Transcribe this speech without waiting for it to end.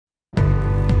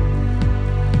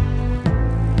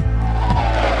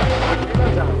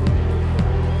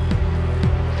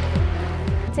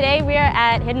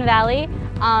at Hidden Valley.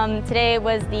 Today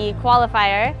was the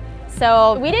qualifier.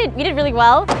 So we did really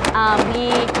well. We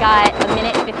got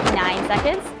 1:59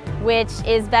 seconds, which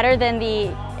is better than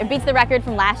it beats the record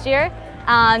from last year.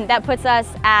 That puts us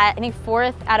at, I think,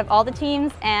 4th out of all the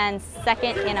teams and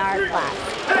 2nd in our class.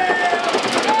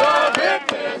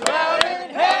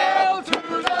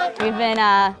 We've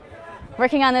been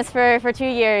working on this for 2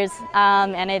 years,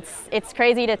 and it's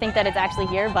crazy to think that it's actually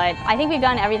here, but I think we've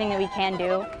done everything that we can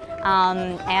do.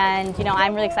 And you know,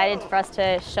 I'm really excited for us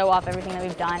to show off everything that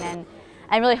we've done, and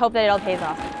I really hope that it all pays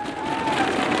off.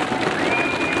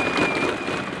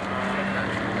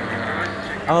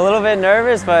 I'm a little bit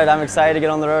nervous, but I'm excited to get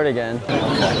on the road again.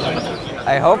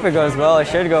 I hope it goes well. It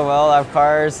should go well. Our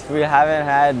cars, we haven't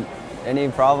had any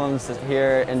problems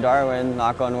here in Darwin,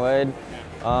 knock on wood.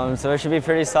 So it should be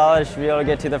pretty solid. Should be able to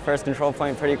get to the first control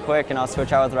point pretty quick, and I'll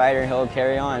switch out with Ryder and he'll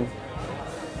carry on.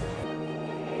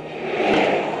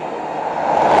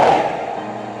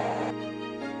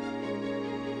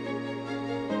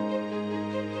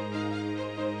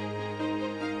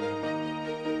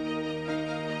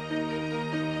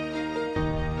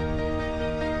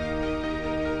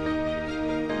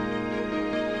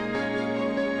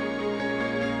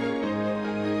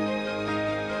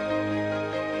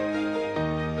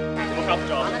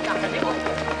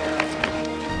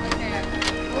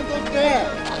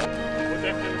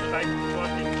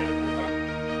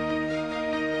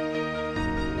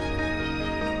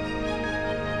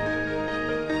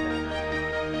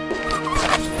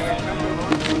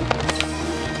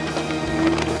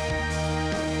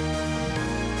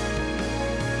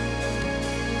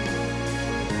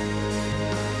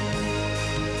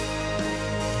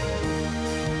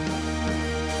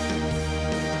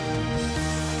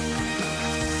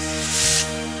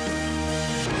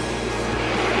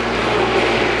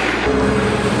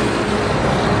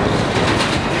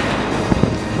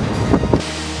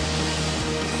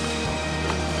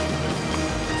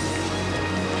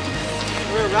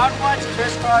 Round 1,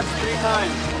 crisscross 3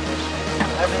 times.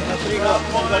 I think the 3 go.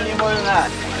 Don't need more than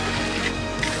that.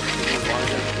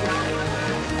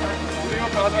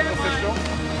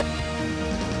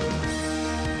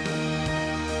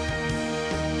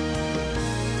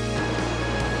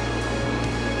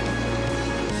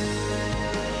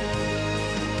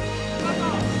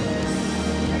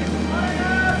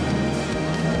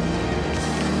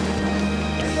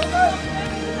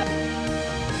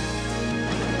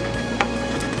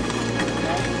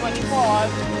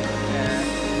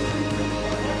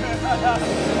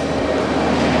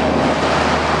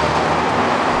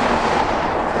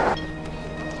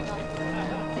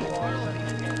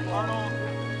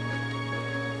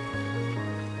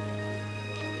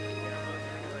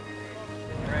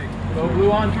 Go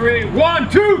blue on 3. 1,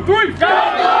 2, 3,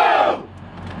 go!